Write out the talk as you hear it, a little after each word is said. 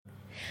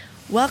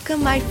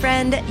Welcome, my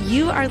friend.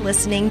 You are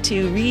listening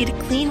to Read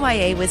Clean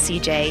YA with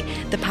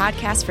CJ, the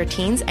podcast for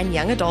teens and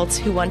young adults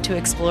who want to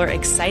explore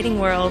exciting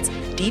worlds,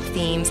 deep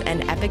themes,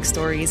 and epic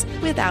stories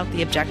without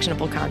the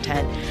objectionable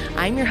content.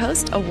 I'm your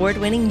host,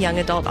 award-winning young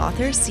adult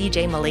author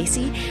CJ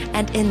Malacy,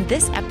 and in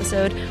this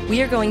episode,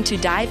 we are going to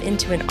dive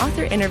into an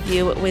author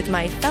interview with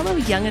my fellow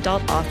young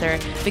adult author,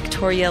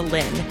 Victoria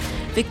Lynn.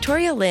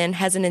 Victoria Lynn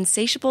has an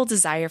insatiable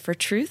desire for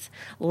truth,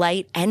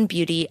 light, and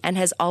beauty, and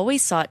has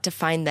always sought to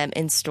find them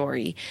in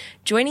story.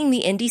 Joining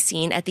the indie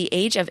scene at the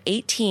age of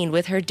 18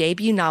 with her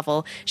debut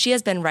novel, she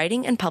has been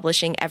writing and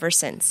publishing ever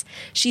since.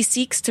 She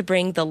seeks to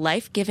bring the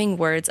life-giving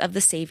words of the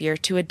Savior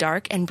to a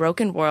dark and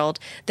broken world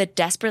that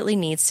desperately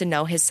needs to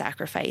know his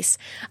sacrifice.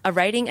 A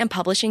writing and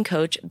publishing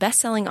coach,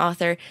 best-selling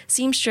author,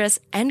 seamstress,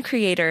 and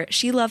creator,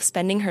 she loves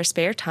spending her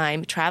spare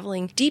time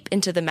traveling deep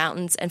into the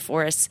mountains and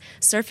forests,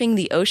 surfing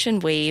the ocean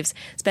waves,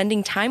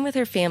 spending time with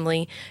her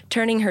family,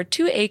 turning her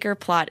 2-acre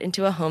plot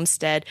into a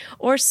homestead,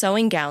 or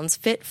sewing gowns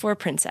fit for a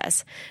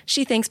princess.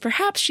 She thinks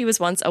perhaps she was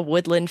once a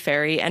woodland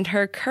fairy, and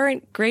her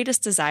current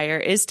greatest desire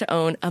is to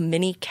own a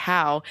mini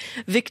cow.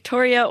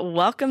 Victoria,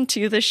 welcome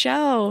to the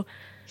show.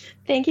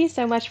 Thank you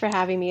so much for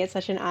having me. It's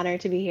such an honor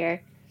to be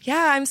here.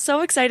 Yeah, I'm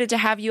so excited to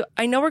have you.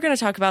 I know we're going to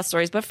talk about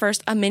stories, but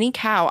first, a mini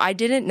cow. I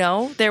didn't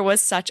know there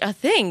was such a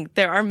thing.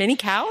 There are mini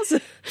cows?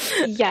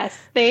 Yes,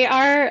 they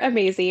are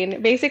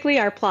amazing. Basically,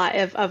 our plot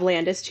of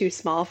land is too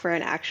small for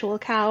an actual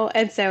cow.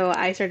 And so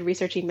I started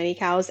researching mini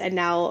cows, and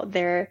now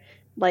they're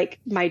like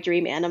my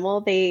dream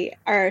animal. They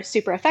are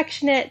super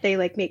affectionate. They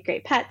like make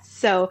great pets.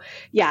 So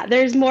yeah,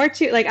 there's more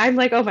to like, I'm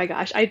like, oh my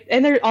gosh.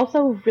 And they're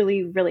also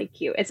really, really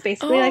cute. It's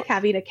basically like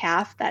having a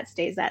calf that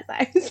stays that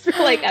size for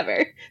like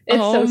ever. It's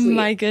so sweet. Oh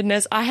my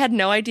goodness. I had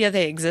no idea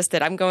they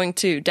existed. I'm going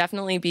to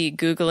definitely be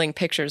Googling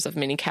pictures of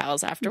mini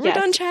cows after we're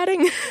done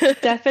chatting.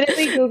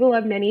 Definitely Google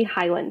a mini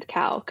Highland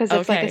cow because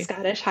it's like a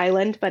Scottish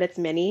Highland, but it's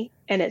mini.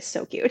 And it's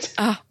so cute.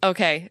 Oh,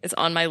 okay. It's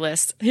on my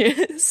list.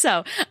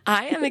 So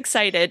I am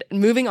excited.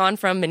 Moving on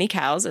from mini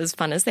cows, as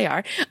fun as they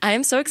are, I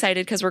am so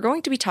excited because we're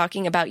going to be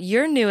talking about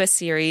your newest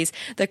series,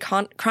 The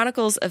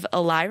Chronicles of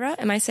Elira.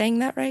 Am I saying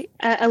that right?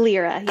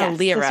 Elira. Yes.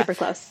 Elira. Super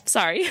close.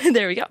 Sorry.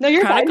 There we go. No,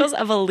 you're Chronicles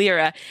fine. of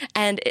Elira.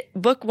 And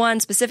book one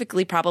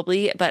specifically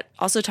probably, but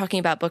also talking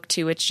about book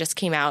two, which just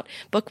came out.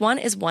 Book one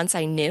is Once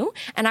I Knew.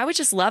 And I would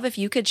just love if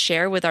you could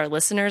share with our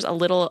listeners a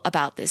little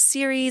about this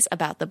series,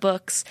 about the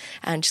books,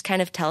 and just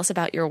kind of tell us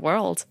about your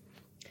world.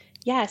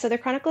 Yeah, so the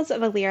Chronicles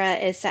of Elira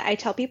is, I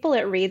tell people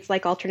it reads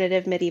like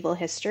alternative medieval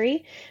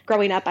history.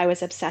 Growing up, I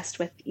was obsessed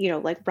with,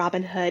 like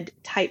Robin Hood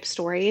type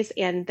stories,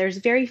 and there's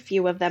very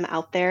few of them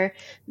out there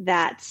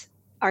that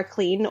are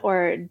clean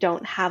or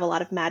don't have a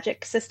lot of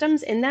magic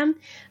systems in them.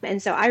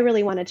 And so I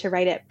really wanted to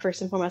write it first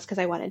and foremost because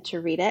I wanted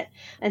to read it.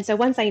 And so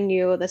Once I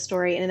Knew, the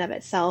story in and of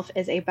itself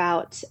is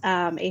about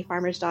a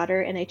farmer's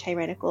daughter in a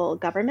tyrannical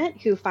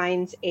government who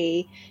finds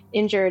a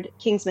injured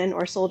kingsman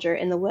or soldier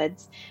in the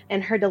woods.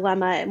 And her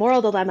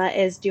moral dilemma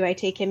is, do I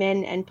take him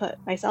in and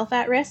put myself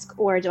at risk,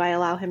 or do I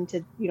allow him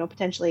to,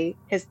 potentially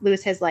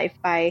lose his life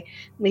by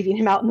leaving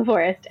him out in the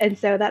forest? And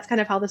so that's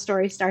kind of how the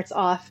story starts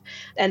off.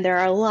 And there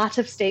are a lot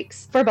of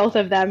stakes for both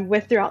of them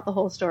throughout the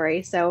whole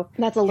story. So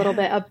that's a little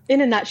bit of, in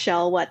a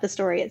nutshell, what the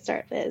story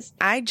itself is.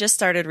 I just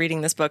started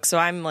reading this book, so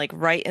I'm like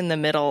right in the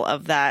middle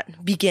of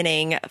that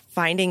beginning,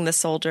 finding the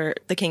soldier,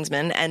 the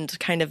Kingsman, and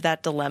kind of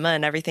that dilemma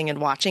and everything, and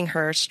watching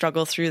her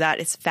struggle through that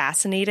is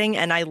fascinating.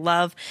 And I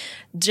love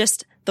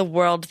just the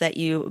world that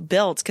you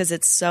built because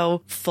it's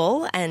so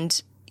full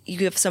and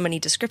you have so many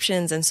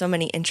descriptions and so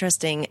many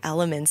interesting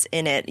elements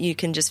in it. You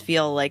can just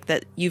feel like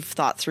that you've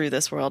thought through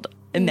this world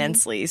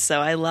immensely. So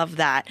I love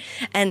that.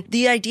 And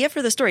the idea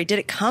for the story, did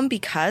it come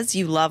because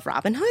you love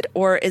Robin Hood,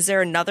 or is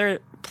there another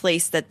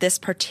place that this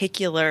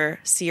particular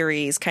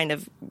series kind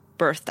of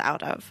birthed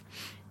out of?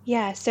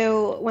 Yeah,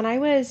 so when I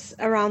was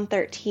around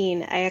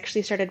 13, I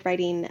actually started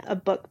writing a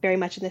book very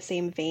much in the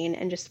same vein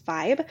and just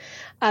vibe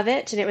of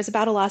it. And it was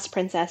about a lost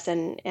princess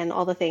and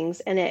all the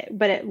things.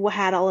 But it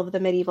had all of the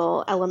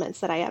medieval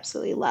elements that I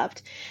absolutely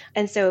loved.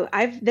 And so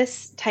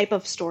this type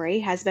of story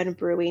has been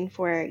brewing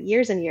for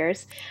years and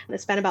years.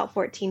 It's been about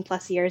 14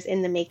 plus years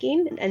in the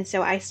making. And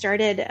so I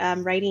started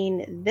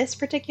writing this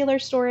particular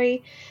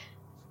story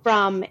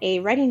from a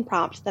writing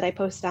prompt that I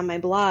posted on my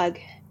blog.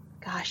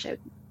 Gosh,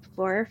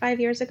 4 or 5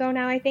 years ago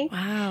now, I think.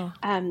 Wow.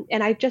 And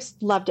I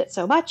just loved it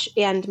so much.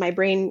 And my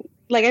brain,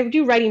 like I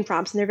do writing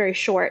prompts and they're very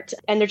short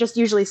and they're just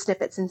usually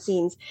snippets and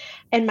scenes.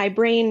 And my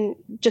brain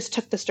just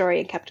took the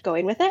story and kept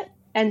going with it.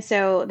 And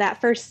so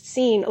that first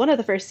scene, one of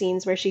the first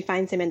scenes where she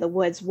finds him in the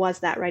woods was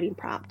that writing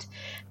prompt.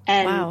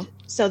 And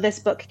so this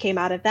book came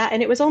out of that.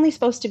 And it was only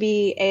supposed to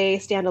be a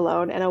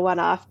standalone and a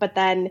one-off. But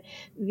then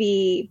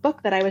the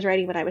book that I was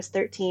writing when I was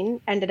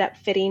 13 ended up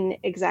fitting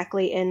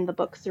exactly in the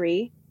book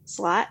 3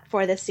 slot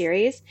for this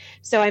series.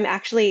 So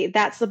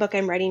that's the book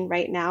I'm writing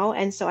right now.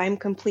 And so I'm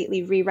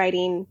completely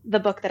rewriting the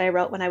book that I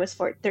wrote when I was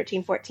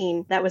 13,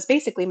 14. That was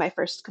basically my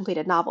first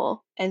completed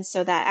novel. And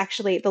so that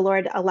actually the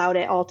Lord allowed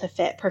it all to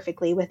fit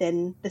perfectly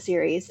within the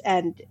series.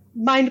 And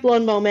mind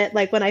blown moment,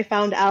 like when I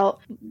found out,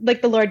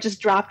 like the Lord just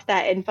dropped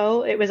that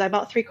info. It was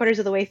about 3/4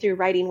 of the way through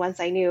writing once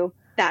I knew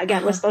that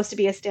again was supposed to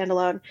be a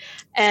standalone.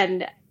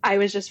 And I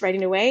was just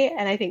writing away,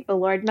 and I think the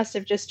Lord must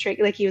have just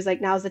like he was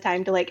like, now's the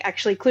time to like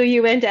actually clue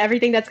you into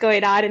everything that's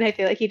going on. And I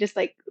feel like he just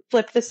like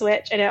flipped the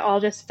switch and it all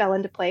just fell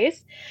into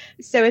place.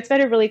 So it's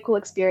been a really cool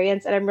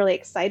experience, and I'm really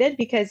excited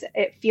because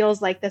it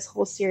feels like this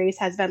whole series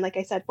has been, like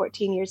I said,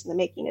 14 years in the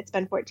making. It's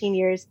been 14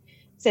 years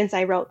since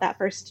I wrote that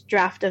first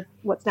draft of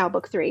what's now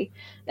book 3.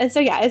 And so,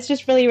 yeah, it's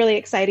just really, really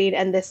exciting.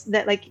 And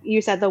that, like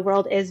you said, the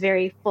world is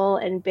very full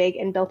and big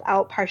and built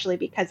out partially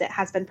because it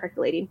has been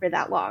percolating for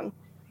that long.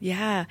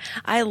 Yeah,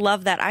 I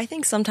love that. I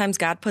think sometimes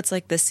God puts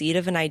like the seed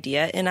of an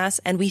idea in us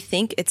and we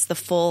think it's the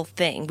full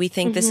thing. We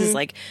think this is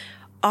like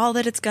all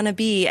that it's going to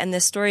be and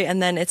this story. And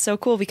then it's so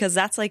cool because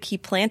that's like he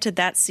planted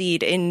that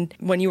seed in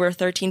when you were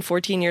 13,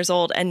 14 years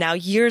old. And now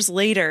years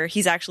later,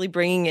 he's actually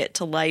bringing it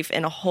to life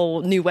in a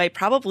whole new way,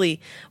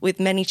 probably with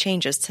many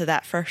changes to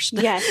that first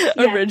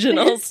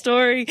original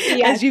story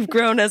as you've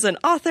grown as an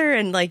author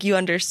and like you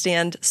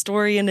understand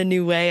story in a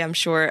new way, I'm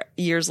sure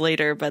years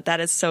later. But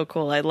that is so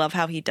cool. I love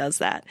how he does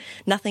that.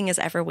 Nothing is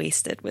ever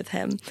wasted with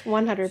him.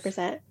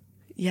 100%.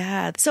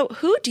 Yeah. So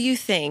who do you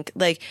think,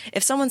 like,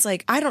 if someone's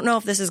like, I don't know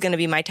if this is going to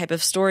be my type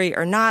of story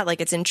or not, like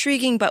it's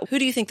intriguing, but who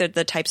do you think are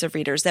the types of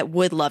readers that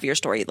would love your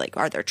story? Like,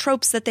 are there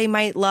tropes that they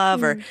might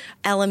love or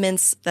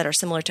elements that are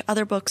similar to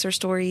other books or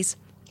stories?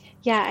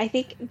 Yeah, I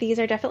think these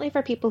are definitely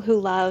for people who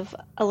love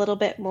a little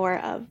bit more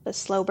of the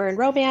slow burn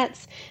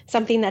romance,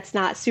 something that's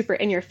not super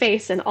in your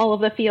face and all of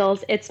the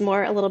feels. It's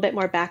more a little bit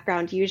more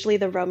background. Usually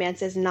the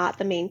romance is not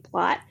the main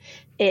plot.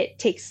 It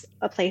takes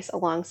a place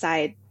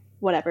alongside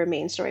whatever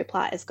main story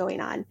plot is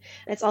going on.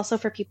 It's also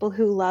for people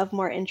who love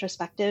more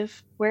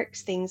introspective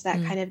works, things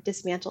that kind of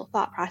dismantle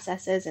thought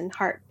processes and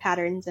heart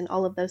patterns and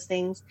all of those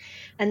things.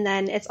 And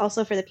then it's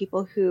also for the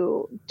people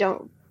who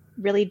don't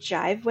really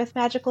jive with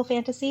magical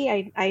fantasy.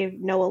 I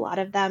know a lot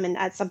of them, and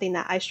that's something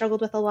that I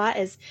struggled with a lot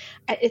is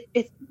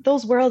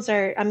those worlds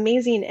are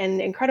amazing and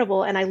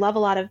incredible, and I love a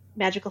lot of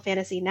magical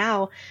fantasy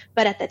now,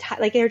 but at the time,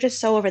 like they're just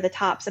so over the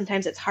top.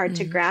 Sometimes it's hard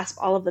to grasp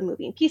all of the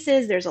moving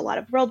pieces. There's a lot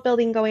of world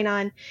building going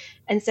on.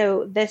 And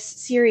so this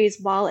series,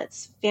 while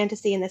it's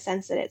fantasy in the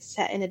sense that it's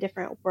set in a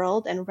different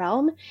world and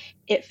realm,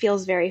 it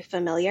feels very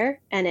familiar,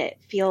 and it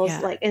feels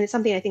like, and it's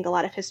something I think a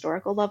lot of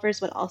historical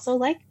lovers would also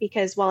like,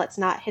 because while it's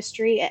not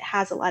history, it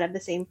has a lot of the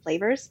same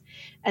flavors.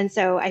 And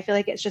so I feel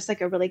like it's just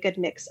like a really good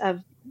mix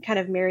of kind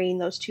of marrying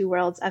those two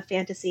worlds of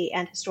fantasy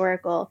and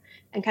historical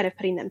and kind of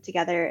putting them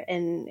together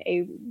in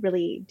a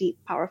really deep,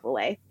 powerful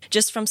way.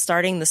 Just from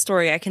starting the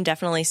story, I can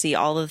definitely see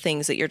all the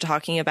things that you're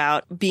talking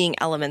about being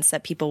elements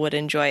that people would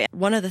enjoy.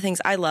 One of the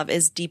things I love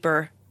is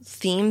deeper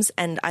themes,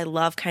 and I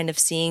love kind of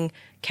seeing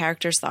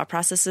characters' thought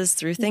processes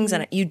through things,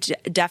 and you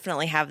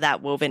definitely have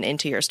that woven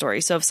into your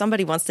story. So if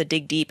somebody wants to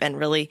dig deep and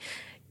really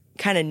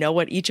kind of know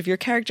what each of your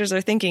characters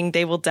are thinking,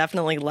 they will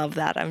definitely love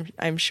that,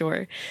 I'm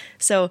sure.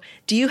 So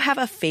do you have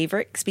a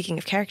favorite, speaking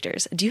of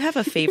characters, do you have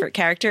a favorite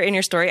character in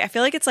your story? I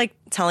feel like it's like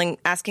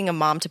asking a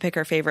mom to pick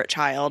her favorite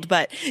child,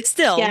 but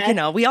still, you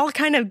know, we all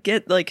kind of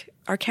get like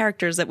our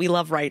characters that we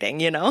love writing,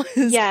 you know?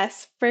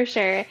 Yes, for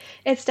sure.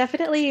 It's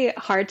definitely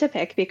hard to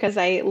pick because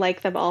I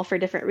like them all for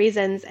different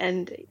reasons.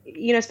 And,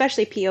 you know,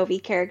 especially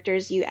POV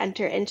characters, you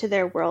enter into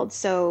their world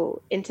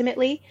so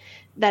intimately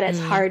that it's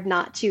hard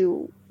not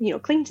to, you know,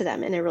 cling to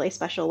them in a really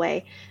special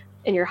way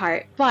in your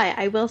heart. But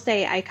I will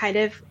say, I kind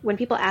of, when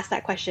people ask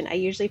that question, I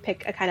usually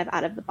pick a kind of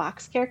out of the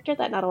box character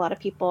that not a lot of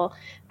people,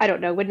 I don't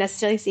know, would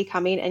necessarily see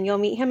coming. And you'll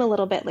meet him a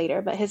little bit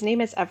later, but his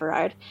name is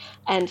Everard.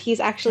 And he's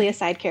actually a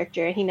side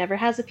character, and he never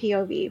has a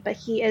POV, but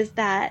he is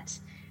that,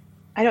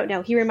 I don't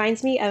know, he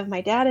reminds me of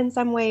my dad in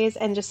some ways,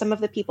 and just some of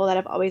the people that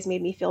have always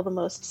made me feel the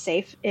most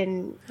safe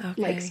in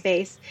like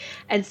space.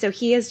 And so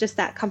he is just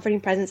that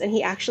comforting presence, and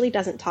he actually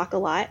doesn't talk a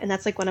lot. And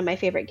that's like one of my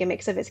favorite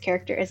gimmicks of his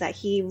character, is that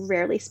he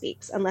rarely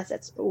speaks unless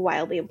it's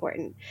wildly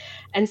important.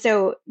 And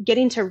so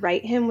getting to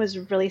write him was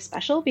really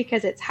special,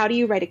 because it's, how do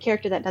you write a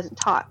character that doesn't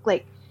talk,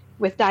 like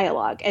with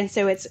dialogue? And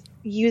so it's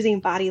using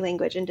body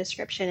language and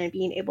description and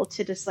being able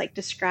to just like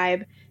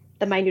describe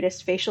the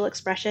minutest facial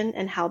expression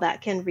and how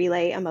that can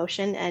relay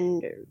emotion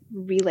and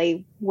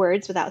relay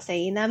words without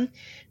saying them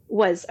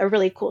was a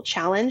really cool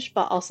challenge.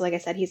 But also, like I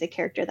said, he's a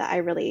character that I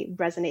really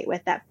resonate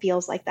with, that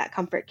feels like that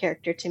comfort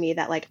character to me,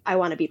 that like, I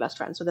want to be best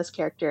friends with this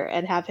character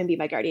and have him be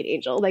my guardian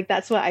angel. Like,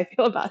 that's what I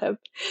feel about him.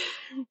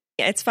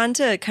 It's fun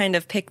to kind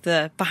of pick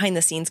the behind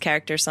the scenes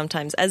characters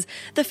sometimes as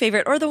the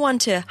favorite, or the one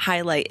to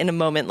highlight in a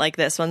moment like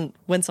this,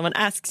 when someone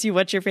asks you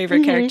what's your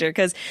favorite character,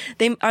 because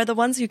they are the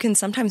ones who can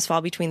sometimes fall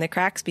between the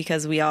cracks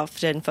because we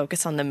often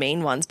focus on the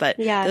main ones. But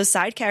those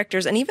side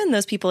characters, and even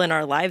those people in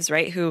our lives,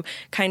 right, who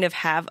kind of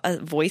have a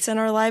voice in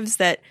our lives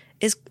that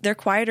they're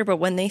quieter, but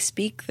when they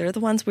speak, they're the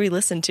ones we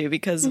listen to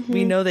because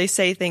we know they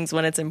say things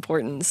when it's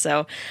important.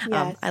 So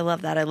Yes. I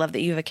love that. I love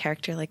that you have a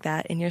character like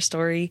that in your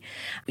story.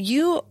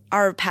 You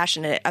are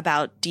passionate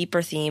about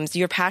deeper themes.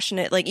 You're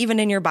passionate, like even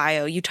in your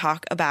bio, you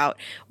talk about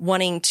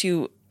wanting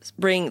to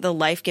bring the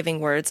life-giving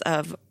words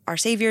of our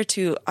Savior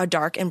to a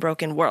dark and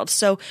broken world.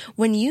 So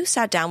when you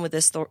sat down with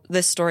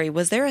this story,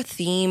 was there a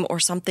theme or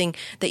something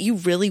that you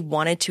really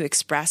wanted to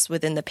express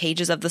within the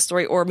pages of the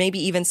story, or maybe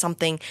even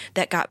something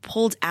that got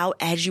pulled out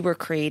as you were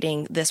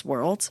creating this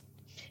world?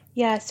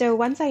 Yeah, so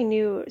Once I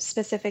Knew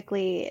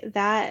specifically,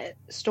 that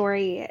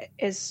story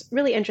is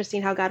really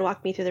interesting how God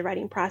walked me through the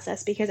writing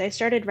process, because I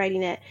started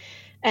writing it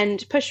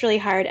and pushed really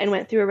hard and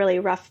went through a really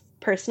rough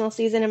personal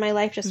season in my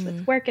life just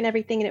with work and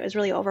everything, and it was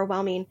really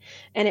overwhelming.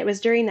 And it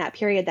was during that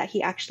period that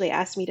he actually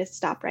asked me to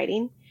stop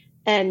writing.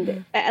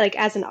 And like,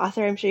 as an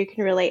author, I'm sure you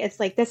can relate. It's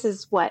like, this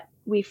is what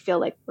we feel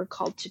like we're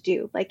called to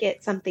do. Like,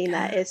 it's something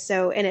that is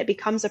so, and it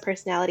becomes a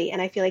personality.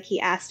 And I feel like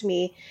he asked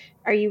me,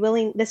 are you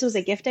willing, this was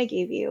a gift I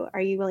gave you,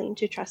 are you willing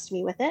to trust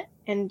me with it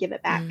and give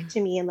it back to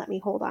me and let me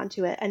hold on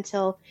to it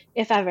until,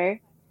 if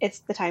ever, it's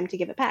the time to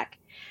give it back?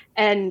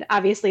 And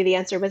obviously the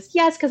answer was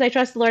yes, because I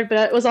trust the Lord,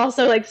 but it was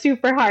also like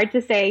super hard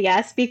to say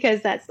yes,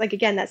 because that's like,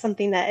 again, that's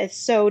something that is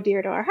so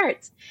dear to our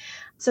hearts.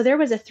 So there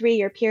was a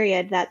 3-year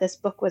period that this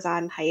book was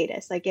on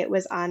hiatus. Like, it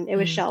was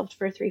shelved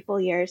for 3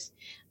 full years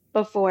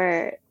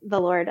before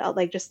the Lord,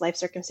 like, just life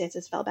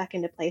circumstances fell back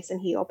into place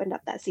and he opened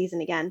up that season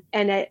again.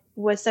 And it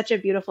was such a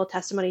beautiful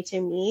testimony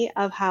to me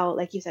of how,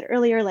 like you said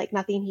earlier, like,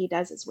 nothing he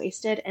does is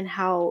wasted, and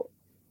how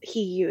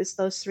he used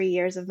those 3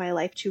 years of my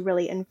life to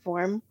really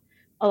inform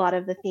a lot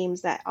of the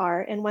themes that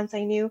are in Once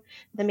I Knew.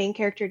 The main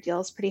character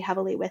deals pretty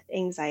heavily with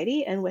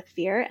anxiety and with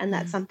fear. And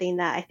that's something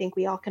that I think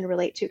we all can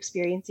relate to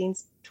experiencing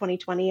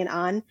 2020 and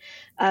on,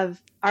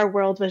 of our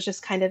world was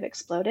just kind of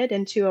exploded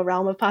into a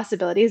realm of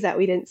possibilities that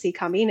we didn't see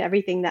coming.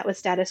 Everything that was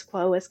status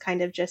quo was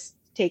kind of just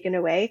taken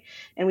away.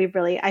 And we've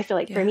really, I feel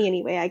like for me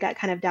anyway, I got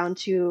kind of down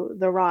to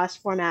the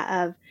rawest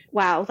format of,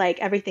 wow, like,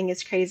 everything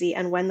is crazy.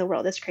 And when the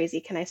world is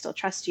crazy, can I still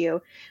trust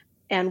you?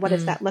 And what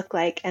does that look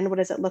like? And what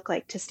does it look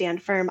like to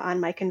stand firm on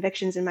my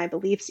convictions and my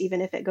beliefs,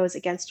 even if it goes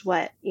against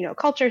what,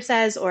 culture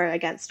says, or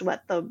against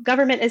what the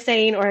government is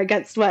saying, or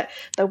against what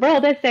the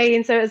world is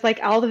saying? So it was like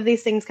all of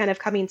these things kind of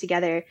coming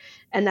together.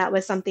 And that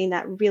was something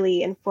that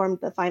really informed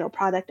the final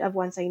product of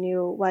Once I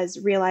Knew, was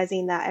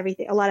realizing that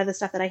a lot of the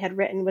stuff that I had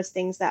written was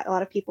things that a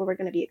lot of people were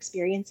going to be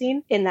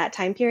experiencing in that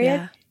time period.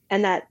 Yeah.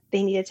 And that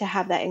they needed to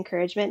have that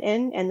encouragement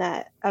and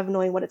that of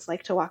knowing what it's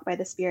like to walk by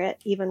the Spirit,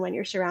 even when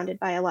you're surrounded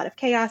by a lot of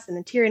chaos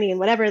and tyranny and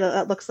whatever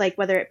that looks like,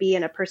 whether it be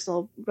in a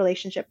personal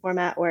relationship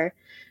format or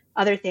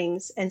other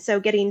things. And so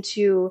getting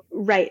to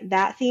write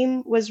that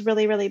theme was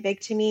really, really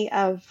big to me,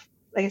 of,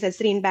 like I said,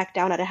 sitting back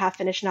down at a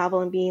half-finished novel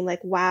and being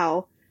like,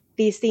 wow,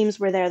 these themes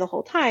were there the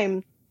whole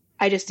time.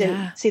 I just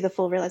didn't see the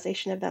full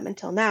realization of them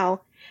until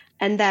now.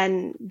 And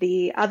then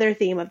the other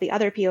theme of the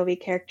other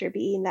POV character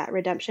being that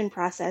redemption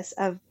process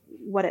of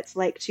what it's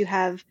like to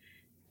have,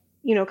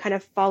 kind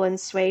of fallen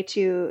sway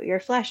to your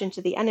flesh and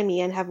to the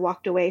enemy, and have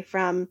walked away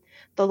from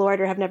the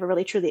Lord, or have never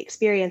really truly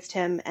experienced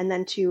him. And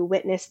then to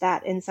witness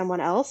that in someone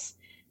else,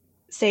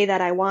 say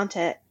that I want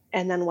it.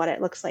 And then what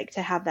it looks like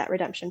to have that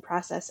redemption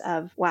process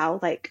of, wow,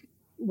 like,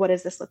 what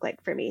does this look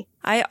like for me?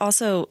 I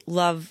also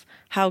love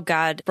how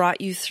God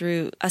brought you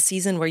through a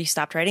season where you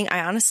stopped writing.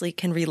 I honestly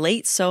can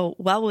relate so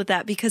well with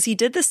that, because he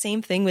did the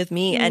same thing with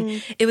me.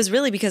 And it was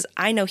really because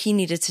I know he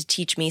needed to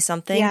teach me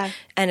something. Yeah.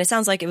 And it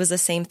sounds like it was the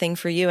same thing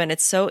for you. And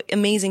it's so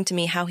amazing to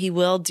me how he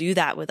will do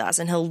that with us,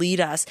 and he'll lead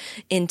us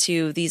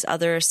into these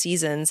other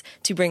seasons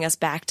to bring us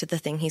back to the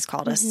thing he's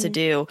called us to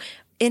do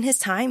in his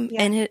time.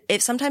 Yeah. And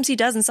if sometimes he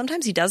does, and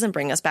sometimes he doesn't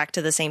bring us back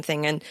to the same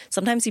thing. And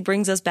sometimes he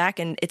brings us back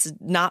and it's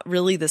not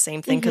really the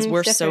same thing, because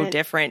we're so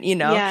different,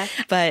 Yeah.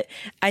 But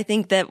I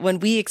think that when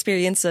we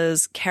experience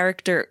those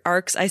character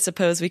arcs, I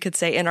suppose we could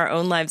say, in our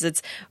own lives,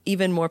 it's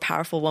even more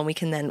powerful when we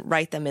can then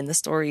write them in the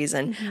stories.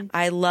 And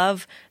I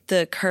love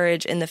the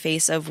courage in the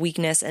face of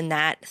weakness, and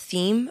that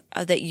theme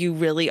that you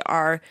really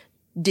are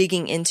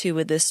digging into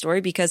with this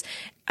story, because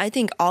I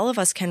think all of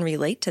us can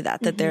relate to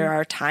that there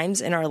are times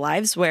in our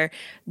lives where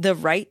the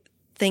right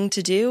thing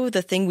to do,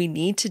 the thing we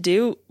need to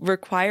do,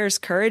 requires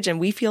courage, and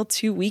we feel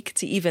too weak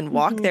to even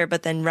walk there.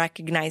 But then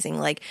recognizing,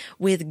 like,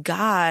 with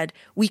God,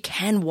 we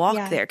can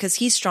walk there, because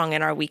he's strong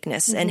in our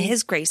weakness, and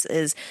his grace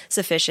is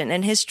sufficient,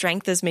 and his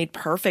strength is made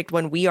perfect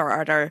when we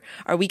are at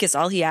our weakest.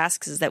 All he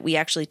asks is that we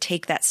actually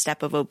take that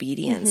step of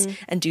obedience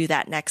and do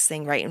that next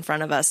thing right in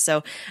front of us.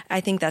 So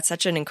I think that's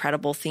such an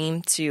incredible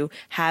theme to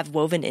have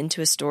woven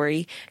into a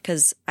story,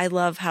 because I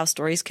love how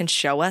stories can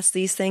show us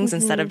these things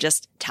instead of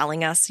just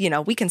telling us,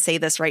 we can say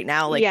this right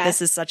now, like,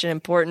 this is such an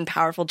important,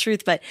 powerful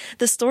truth, but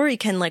the story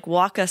can, like,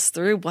 walk us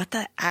through what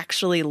that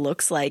actually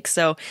looks like.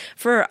 So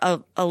for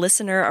a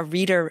listener, a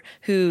reader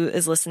who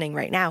is listening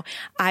right now,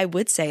 I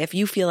would say, if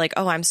you feel like,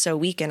 oh, I'm so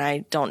weak and I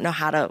don't know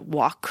how to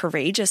walk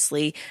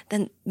courageously,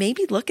 then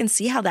maybe look and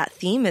see how that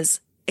theme is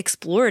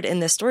explored in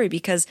this story,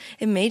 because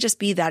it may just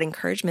be that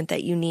encouragement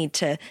that you need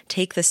to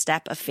take the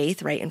step of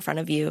faith right in front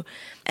of you.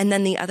 And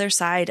then the other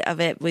side of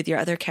it with your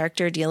other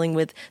character dealing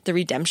with the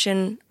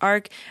redemption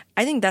arc,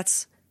 I think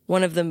that's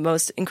one of the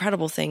most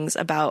incredible things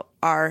about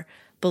our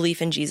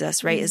belief in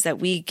Jesus, right? Is that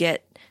we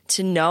get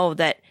to know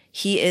that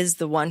he is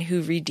the one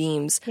who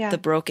redeems the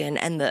broken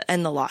and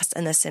the lost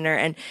and the sinner.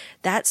 And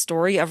that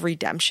story of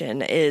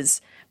redemption is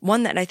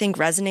one that I think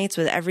resonates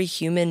with every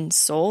human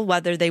soul,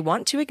 whether they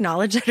want to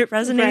acknowledge that it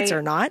resonates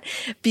or not,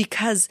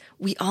 because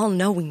we all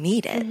know we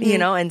need it, you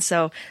know? And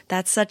so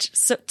that's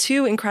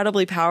two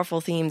incredibly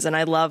powerful themes. And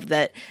I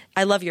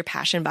love your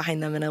passion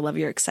behind them, and I love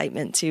your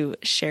excitement to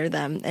share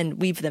them and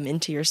weave them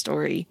into your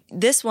story.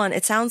 This one,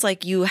 it sounds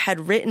like you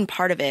had written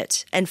part of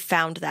it and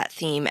found that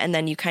theme, and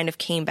then you kind of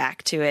came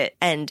back to it,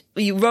 and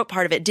you wrote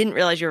part of it, didn't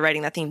realize you were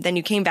writing that theme. Then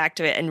you came back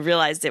to it and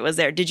realized it was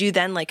there. Did you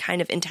then like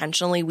kind of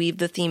intentionally weave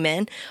the theme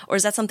in, or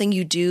is that something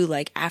you do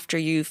like after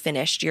you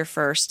finished your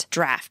first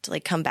draft,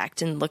 like come back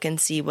and look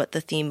and see what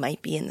the theme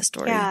might be in the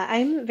story? Yeah,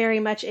 I'm very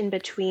much in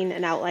between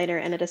an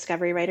outliner and a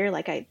discovery writer.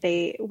 Like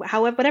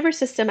whatever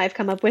system I've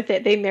come up with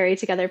they marry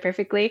together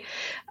perfectly.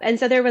 And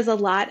so there was a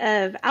lot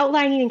of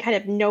outlining and kind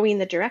of knowing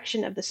the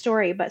direction of the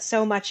story, but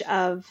so much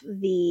of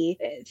the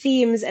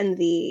themes and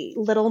the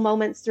little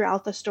moments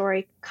throughout the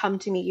story come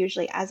to me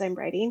usually as I'm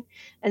writing.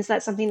 And so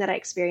that's something that I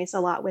experienced a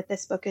lot with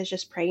this book, is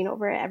just praying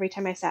over it every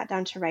time I sat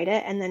down to write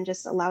it, and then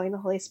just allowing the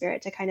Holy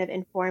Spirit to kind of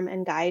inform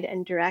and guide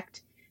and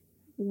direct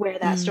where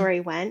that story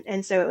went.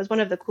 And so it was one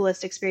of the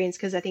coolest experiences,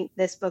 because I think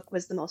this book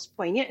was the most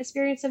poignant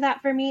experience of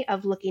that for me,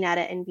 of looking at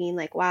it and being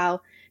like,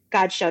 wow,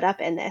 God showed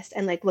up in this,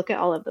 and like, look at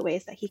all of the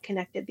ways that he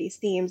connected these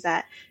themes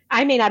that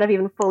I may not have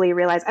even fully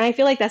realized. And I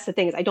feel like that's the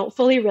thing, is I don't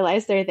fully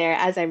realize they're there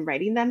as I'm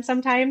writing them.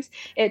 Sometimes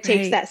it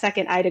takes that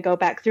second eye to go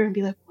back through and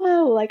be like,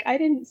 whoa, like I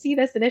didn't see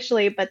this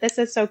initially, but this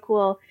is so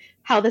cool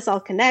how this all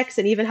connects,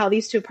 and even how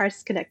these two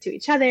parts connect to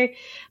each other.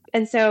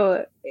 And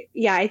so,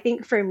 yeah, I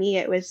think for me,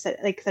 it was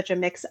like such a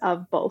mix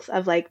of both,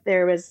 of like,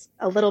 there was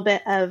a little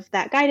bit of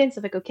that guidance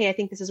of like, okay, I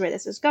think this is where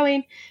this is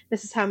going.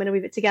 This is how I'm going to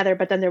weave it together.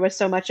 But then there was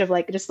so much of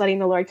like, just letting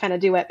the Lord kind of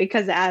do it,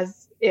 because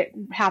as it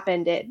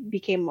happened, it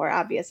became more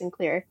obvious and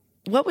clear.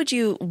 What would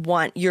you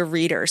want your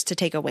readers to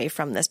take away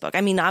from this book?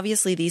 I mean,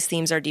 obviously these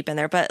themes are deep in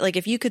there, but like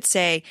if you could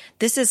say,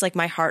 this is like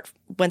my heart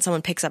when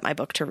someone picks up my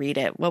book to read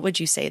it, what would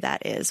you say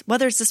that is?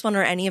 Whether it's this one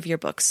or any of your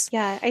books.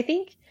 Yeah, I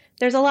think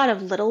there's a lot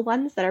of little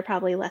ones that are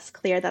probably less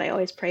clear that I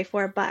always pray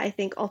for, but I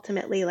think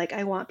ultimately, like,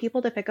 I want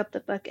people to pick up the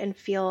book and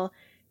feel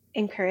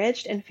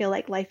encouraged and feel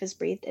like life is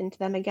breathed into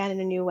them again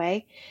in a new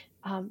way,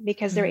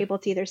 because they're able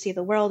to either see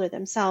the world or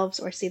themselves,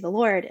 or see the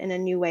Lord in a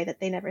new way that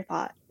they never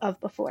thought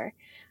of before.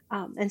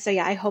 And so,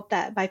 yeah, I hope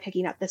that by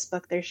picking up this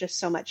book, there's just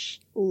so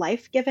much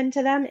life given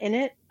to them in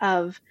it,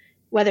 of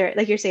whether,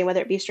 like you're saying,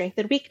 whether it be strength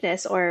and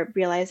weakness, or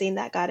realizing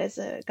that God is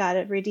a God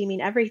of redeeming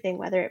everything,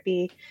 whether it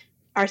be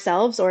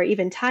ourselves or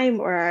even time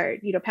or our,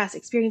 past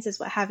experiences,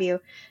 what have you,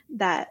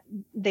 that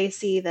they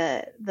see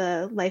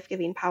the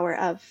life-giving power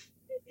of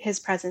his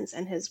presence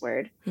and his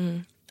word.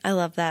 I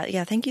love that.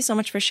 Yeah. Thank you so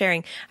much for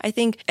sharing. I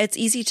think it's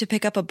easy to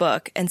pick up a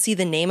book and see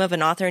the name of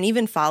an author and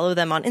even follow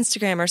them on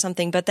Instagram or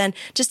something. But then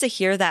just to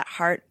hear that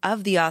heart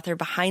of the author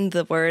behind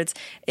the words,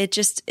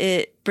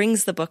 it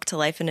brings the book to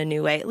life in a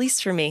new way, at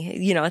least for me.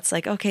 It's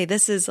like, okay,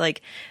 this is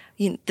like,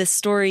 this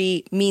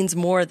story means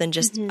more than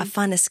just a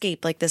fun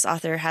escape. Like, this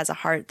author has a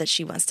heart that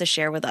she wants to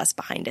share with us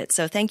behind it.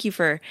 So thank you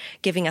for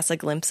giving us a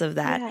glimpse of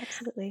that. Yeah,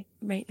 absolutely.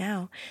 Right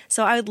now.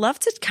 So I would love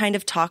to kind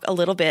of talk a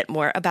little bit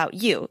more about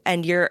you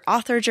and your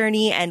author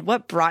journey and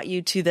what brought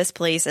you to this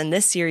place and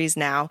this series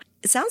now.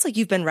 It sounds like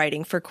you've been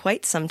writing for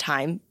quite some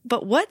time,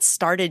 but what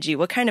started you?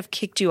 What kind of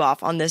kicked you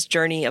off on this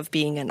journey of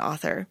being an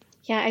author?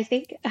 Yeah, I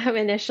think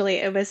initially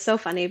it was so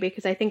funny,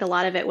 because I think a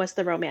lot of it was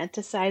the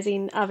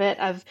romanticizing of it.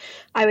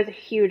 I was a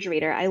huge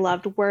reader. I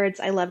loved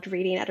words. I loved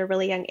reading at a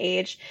really young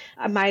age.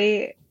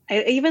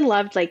 I even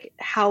loved like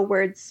how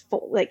words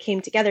came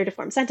together to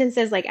form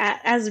sentences. Like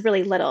as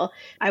really little,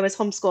 I was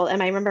homeschooled,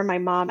 and I remember my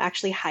mom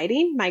actually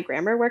hiding my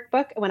grammar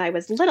workbook when I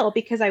was little,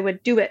 because I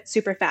would do it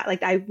super fast.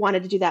 Like, I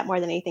wanted to do that more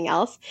than anything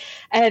else,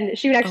 and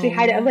she would actually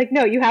hide it. I'm like,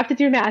 no, you have to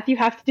do math, you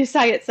have to do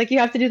science, like you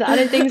have to do the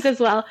other things as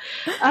well.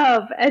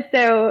 And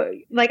so,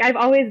 like, I've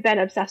always been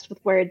obsessed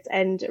with words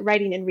and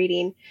writing and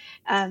reading.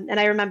 And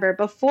I remember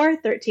before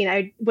 13,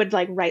 I would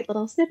like write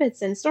little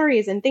snippets and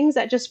stories and things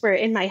that just were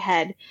in my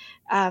head.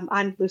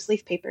 On loose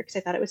leaf paper, because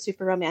I thought it was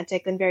super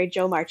romantic and very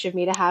Joe March of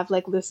me to have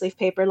like loose leaf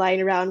paper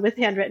lying around with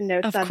handwritten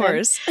notes on them. Of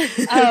course.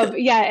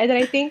 Yeah. And then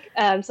I think,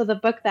 so the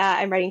book that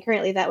I'm writing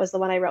currently, that was the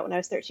one I wrote when I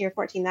was 13 or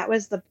 14. That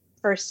was the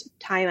first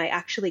time I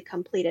actually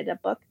completed a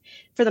book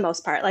for the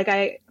most part. Like,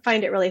 I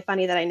find it really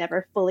funny that I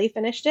never fully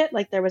finished it.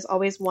 Like, there was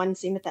always one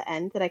scene at the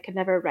end that I could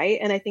never write.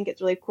 And I think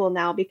it's really cool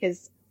now,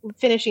 because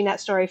finishing that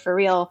story for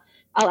real,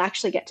 I'll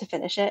actually get to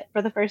finish it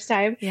for the first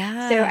time.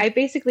 Yeah. So I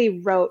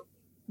basically wrote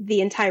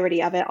the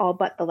entirety of it, all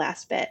but the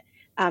last bit.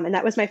 And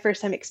that was my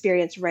first time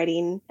experience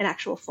writing an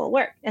actual full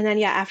work. And then,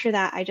 yeah, after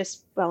that, I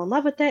just fell in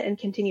love with it and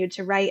continued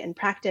to write and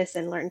practice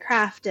and learn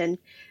craft. And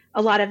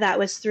a lot of that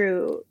was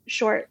through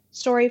short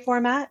story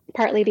format,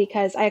 partly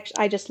because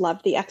I just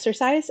loved the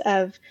exercise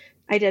of,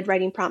 I did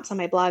writing prompts on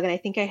my blog, and I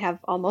think I have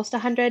almost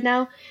 100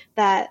 now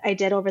that I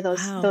did over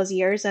those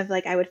years of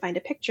like, I would find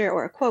a picture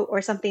or a quote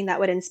or something that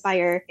would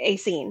inspire a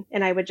scene,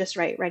 and I would just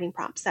write writing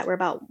prompts that were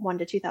about 1,000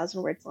 to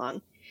 2,000 words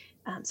long.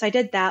 So I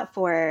did that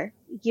for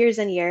years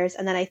and years.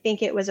 And then I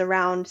think it was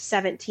around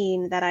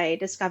 17 that I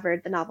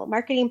discovered the novel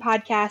marketing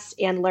podcast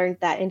and learned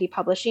that indie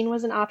publishing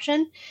was an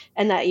option,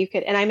 and that you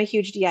could, and I'm a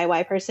huge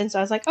DIY person. So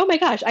I was like, oh my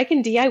gosh, I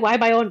can DIY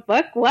my own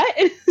book. What?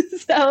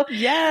 So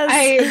yes.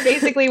 I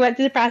basically went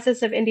through the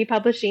process of indie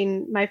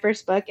publishing my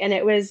first book, and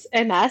it was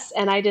a mess,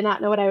 and I did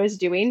not know what I was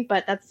doing,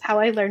 but that's how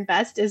I learn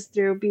best, is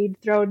through being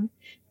thrown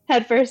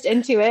headfirst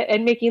into it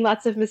and making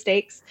lots of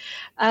mistakes.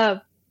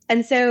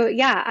 And so,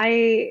 yeah,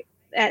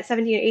 at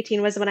 17 or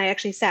 18 was when I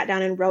actually sat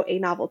down and wrote a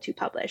novel to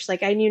publish.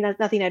 Like, I knew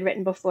nothing I'd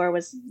written before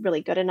was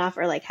really good enough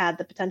or like had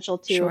the potential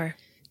to, sure,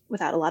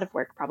 without a lot of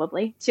work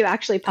probably, to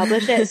actually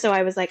publish it. So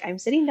I was like, I'm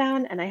sitting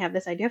down and I have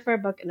this idea for a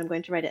book and I'm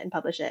going to write it and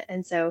publish it.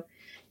 And so,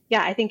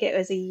 yeah, I think it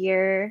was a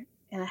year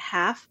and a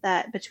half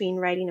that between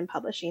writing and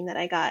publishing that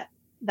I got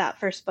that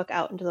first book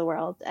out into the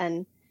world.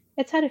 And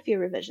it's had a few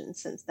revisions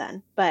since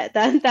then, but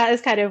that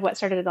is kind of what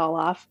started it all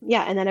off.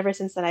 Yeah. And then ever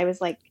since then, I was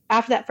like,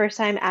 after that first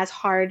time, as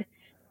hard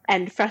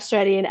and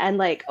frustrating and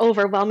like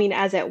overwhelming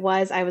as it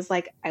was, I was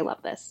like, I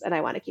love this and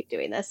I want to keep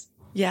doing this.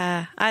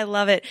 Yeah, I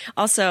love it.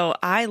 Also,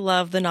 I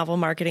love the Novel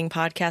Marketing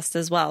Podcast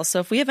as well. So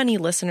if we have any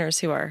listeners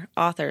who are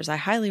authors, I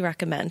highly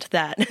recommend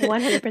that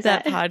 100%.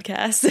 that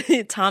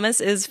podcast.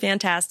 Thomas is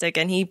fantastic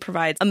and he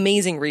provides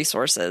amazing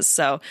resources.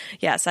 So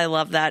yes, I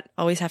love that.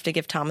 Always have to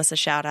give Thomas a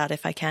shout out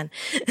if I can.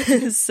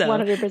 So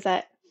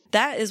 100%.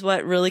 That is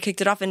what really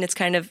kicked it off. And it's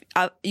kind of,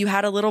 you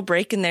had a little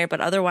break in there,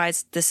 but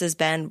otherwise this has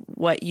been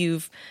what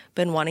you've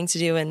been wanting to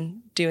do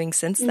and doing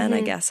since then, I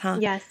guess, huh?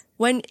 Yes.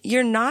 When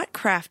you're not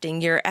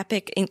crafting your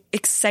epic,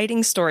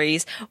 exciting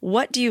stories,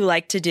 what do you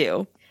like to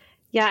do?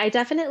 Yeah, I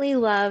definitely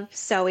love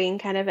sewing,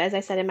 kind of, as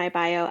I said in my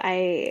bio.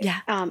 I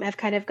have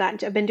kind of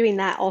I've been doing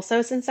that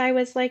also since I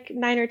was like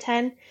 9 or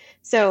 10.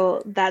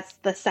 So that's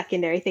the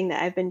secondary thing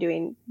that I've been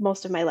doing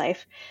most of my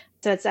life.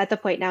 So it's at the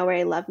point now where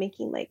I love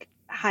making like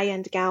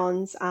high-end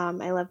gowns.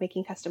 I love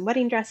making custom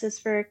wedding dresses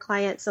for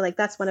clients. So like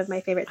that's one of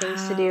my favorite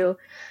things to do.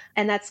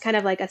 And that's kind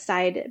of like a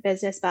side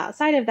business. But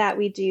outside of that,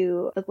 we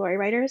do the Glory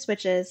Writers,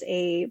 which is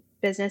a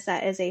business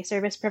that is a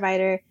service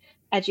provider,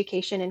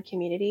 education and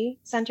community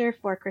center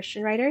for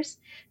Christian writers.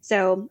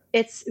 So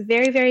it's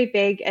very, very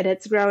big, and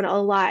it's grown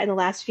a lot in the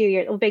last few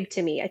years. Well, big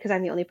to me because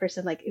I'm the only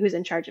person like who's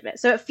in charge of it.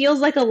 So it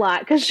feels like a lot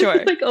because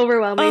it's like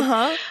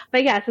overwhelming.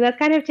 But yeah, so that's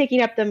kind of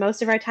taking up the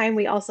most of our time.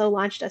 We also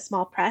launched a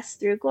small press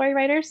through Glory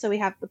Writers. So we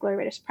have the Glory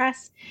Writers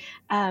Press,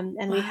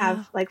 and we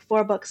have like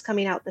 4 books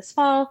coming out this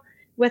fall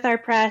with our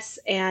press.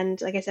 And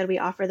like I said, we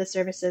offer the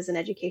services and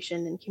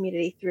education and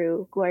community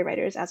through Glory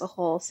Writers as a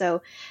whole.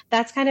 So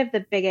that's kind of the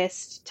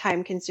biggest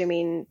time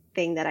consuming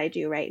thing that I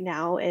do right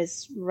now,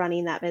 is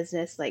running that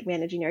business, like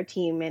managing our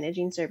team,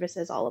 managing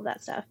services, all of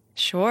that stuff.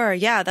 Sure.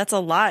 Yeah, that's a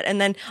lot. And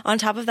then on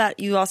top of that,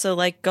 you also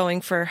like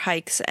going for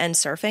hikes and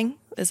surfing.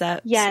 Is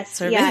that yes?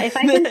 surfing? Yeah, if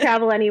I can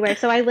travel anywhere.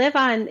 So I live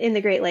in the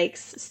Great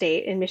Lakes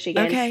state in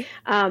Michigan,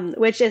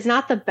 which is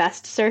not the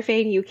best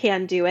surfing. You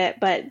can do it,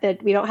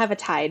 but we don't have a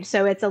tide,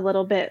 so it's a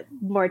little bit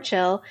more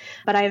chill.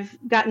 But I've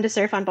gotten to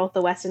surf on both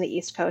the West and the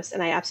East Coast,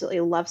 and I absolutely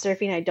love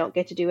surfing. I don't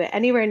get to do it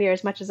anywhere near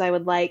as much as I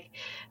would like.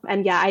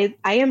 And yeah,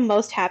 I am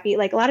most happy.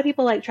 Like a lot of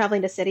people like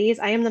traveling to cities.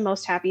 I am the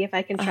most happy if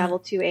I can travel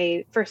to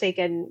a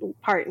forsaken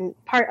part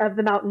of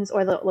the mountains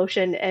or the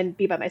ocean and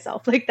be by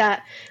myself like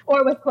that,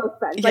 or with close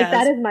friends. Like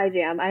that is my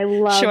jam. I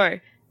love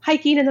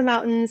hiking in the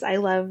mountains. I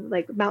love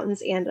like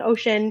mountains and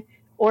ocean.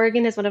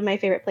 Oregon is one of my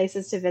favorite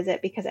places to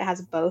visit because it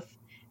has both,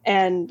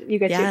 and you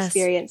get to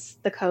experience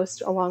the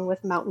coast along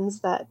with mountains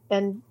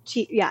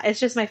it's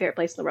just my favorite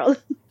place in the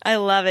world. I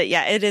love it.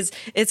 Yeah, it is.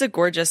 It's a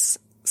gorgeous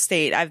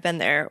state. I've been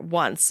there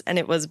once and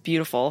it was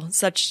beautiful.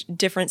 Such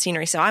different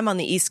scenery. So I'm on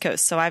the East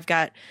Coast, so I've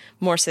got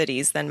more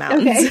cities than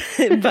mountains.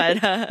 Okay.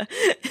 But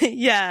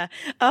yeah.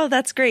 Oh,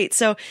 that's great.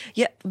 So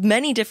yeah,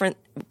 many different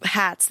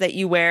hats that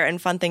you wear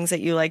and fun things that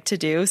you like to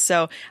do.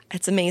 So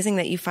it's amazing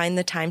that you find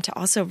the time to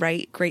also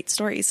write great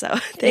stories. So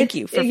thank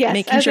you for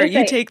making sure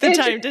you take the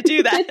time to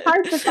do that. It's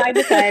hard to find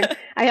the time.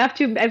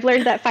 I've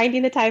learned that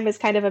finding the time is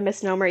kind of a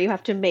misnomer. You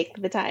have to make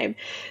the time.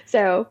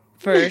 So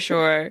for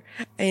sure.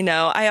 I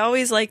know. I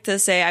always like to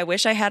say, I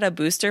wish I had a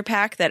booster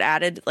pack that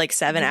added like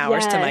 7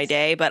 hours to my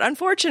day, but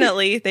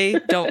unfortunately they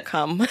don't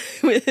come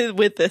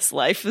with this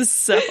life.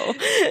 So,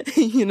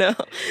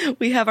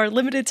 we have our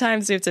limited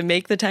time. So we have to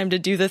make the time to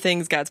do the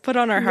things God's put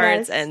on our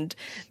hearts and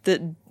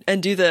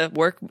do the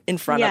work in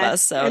front of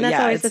us. So and that's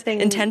always it's the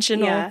thing.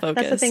 Intentional focus.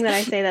 That's the thing that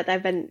I say that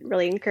I've been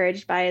really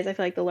encouraged by, is I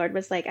feel like the Lord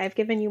was like, I've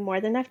given you more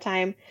than enough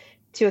time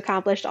to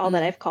accomplish all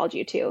that I've called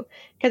you to.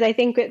 Because I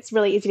think it's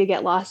really easy to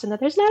get lost in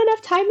that there's not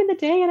enough time in the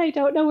day and I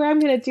don't know where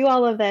I'm going to do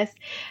all of this.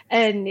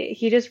 And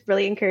he just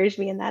really encouraged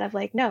me in that of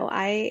like, no,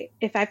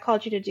 if I've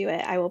called you to do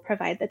it, I will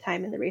provide the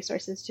time and the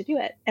resources to do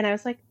it. And I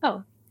was like,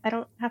 oh, I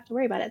don't have to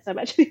worry about it so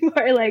much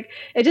anymore. Like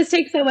it just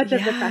takes so much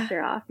of the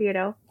pressure off, you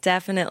know?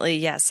 Definitely.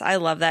 Yes. I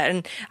love that.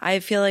 And I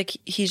feel like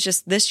he's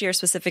just this year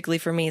specifically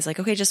for me, he's like,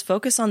 okay, just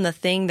focus on the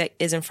thing that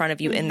is in front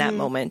of you in that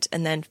moment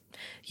and then,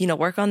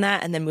 work on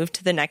that and then move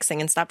to the next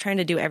thing and stop trying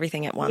to do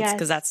everything at once.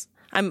 Cause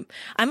I'm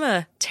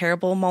a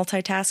terrible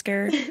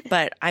multitasker,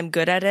 but I'm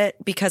good at it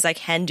because I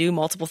can do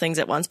multiple things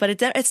at once, but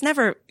it's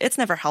never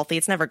healthy.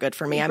 It's never good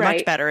for me. I'm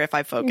much better if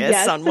I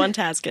focus on one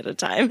task at a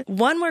time.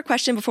 One more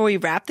question before we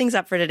wrap things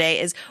up for today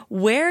is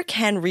where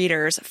can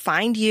readers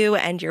find you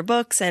and your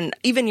books and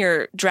even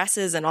your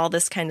dresses and all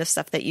this kind of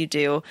stuff that you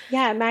do?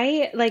 Yeah,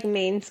 my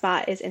main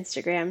spot is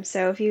Instagram.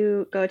 So if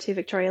you go to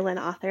Victoria Lynn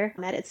Author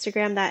at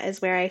Instagram, that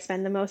is where I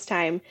spend the most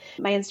time.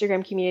 My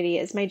Instagram community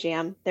is my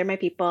jam. They're my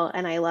people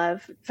and I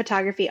love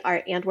photography,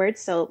 art, and words.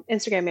 So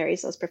Instagram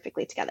marries those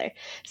perfectly together.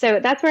 So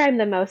that's where I'm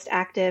the most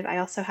active. I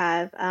also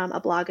have a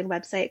blog and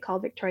website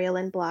called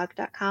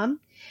victorialynnblog.com.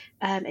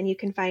 And you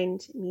can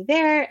find me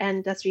there.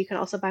 And that's where you can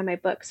also buy my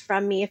books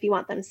from me if you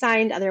want them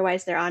signed.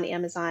 Otherwise, they're on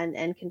Amazon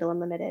and Kindle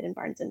Unlimited and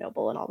Barnes &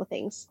 Noble and all the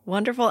things.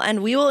 Wonderful.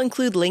 And we will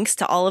include links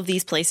to all of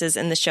these places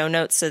in the show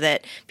notes so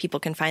that people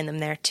can find them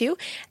there too.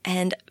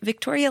 And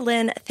Victoria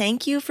Lynn,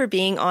 thank you for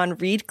being on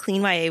Read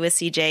Clean YA with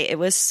CJ. It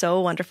was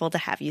so wonderful to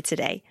have you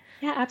today.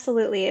 Yeah,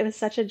 absolutely. It was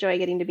such a joy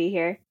getting to be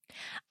here.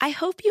 I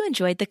hope you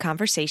enjoyed the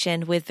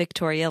conversation with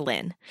Victoria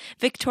Lynn.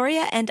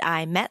 Victoria and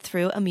I met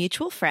through a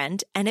mutual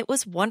friend, and it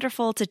was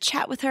wonderful to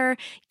chat with her,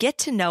 get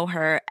to know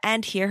her,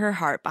 and hear her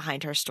heart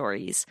behind her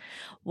stories.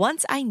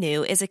 Once I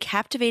Knew is a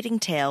captivating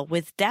tale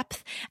with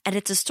depth, and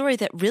it's a story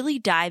that really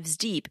dives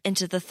deep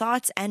into the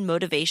thoughts and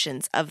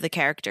motivations of the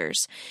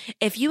characters.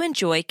 If you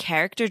enjoy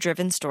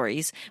character-driven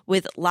stories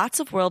with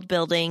lots of world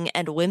building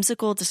and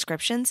whimsical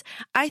descriptions,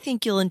 I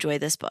think you'll enjoy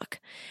this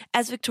book.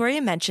 As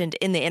Victoria mentioned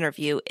in the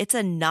interview, it's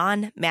a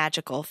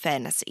non-magical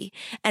fantasy,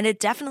 and it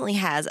definitely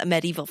has a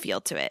medieval feel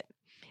to it.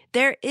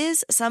 There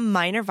is some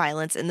minor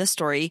violence in the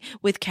story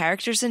with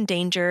characters in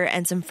danger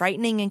and some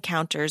frightening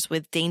encounters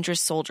with dangerous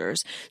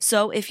soldiers,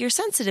 so if you're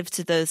sensitive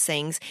to those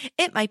things,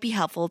 it might be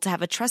helpful to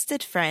have a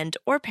trusted friend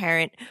or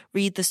parent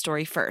read the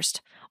story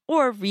first,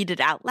 or read it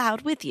out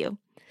loud with you.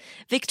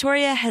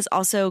 Victoria has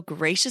also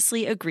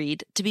graciously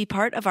agreed to be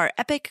part of our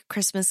epic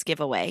Christmas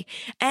giveaway,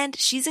 and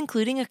she's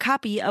including a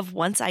copy of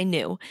Once I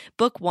Knew,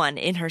 book 1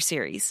 in her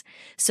series.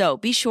 So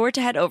be sure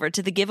to head over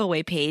to the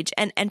giveaway page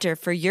and enter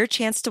for your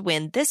chance to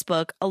win this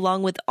book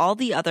along with all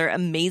the other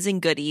amazing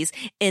goodies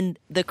in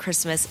the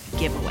Christmas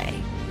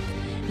giveaway.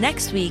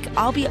 Next week,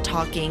 I'll be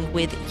talking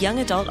with young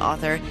adult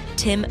author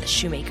Tim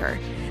Shoemaker.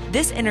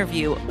 This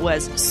interview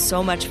was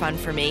so much fun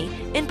for me,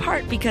 in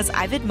part because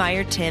I've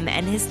admired Tim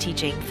and his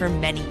teaching for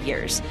many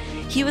years.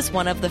 He was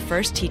one of the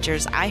first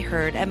teachers I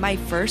heard at my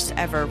first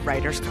ever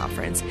writers'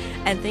 conference,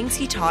 and things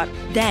he taught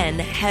then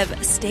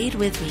have stayed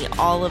with me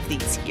all of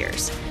these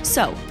years.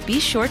 So be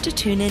sure to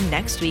tune in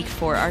next week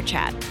for our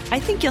chat. I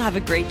think you'll have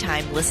a great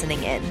time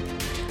listening in.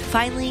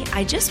 Finally,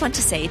 I just want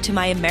to say to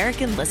my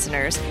American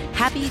listeners,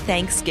 Happy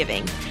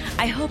Thanksgiving.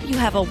 I hope you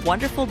have a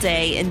wonderful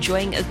day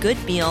enjoying a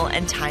good meal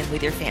and time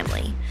with your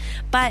family.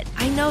 But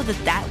I know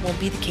that won't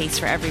be the case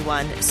for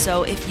everyone,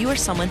 so if you are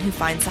someone who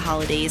finds the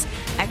holidays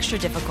extra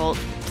difficult,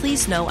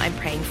 please know I'm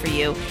praying for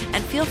you,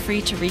 and feel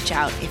free to reach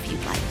out if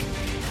you'd like.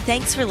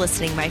 Thanks for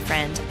listening, my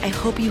friend. I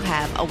hope you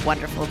have a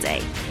wonderful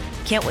day.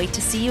 Can't wait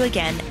to see you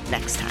again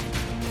next time.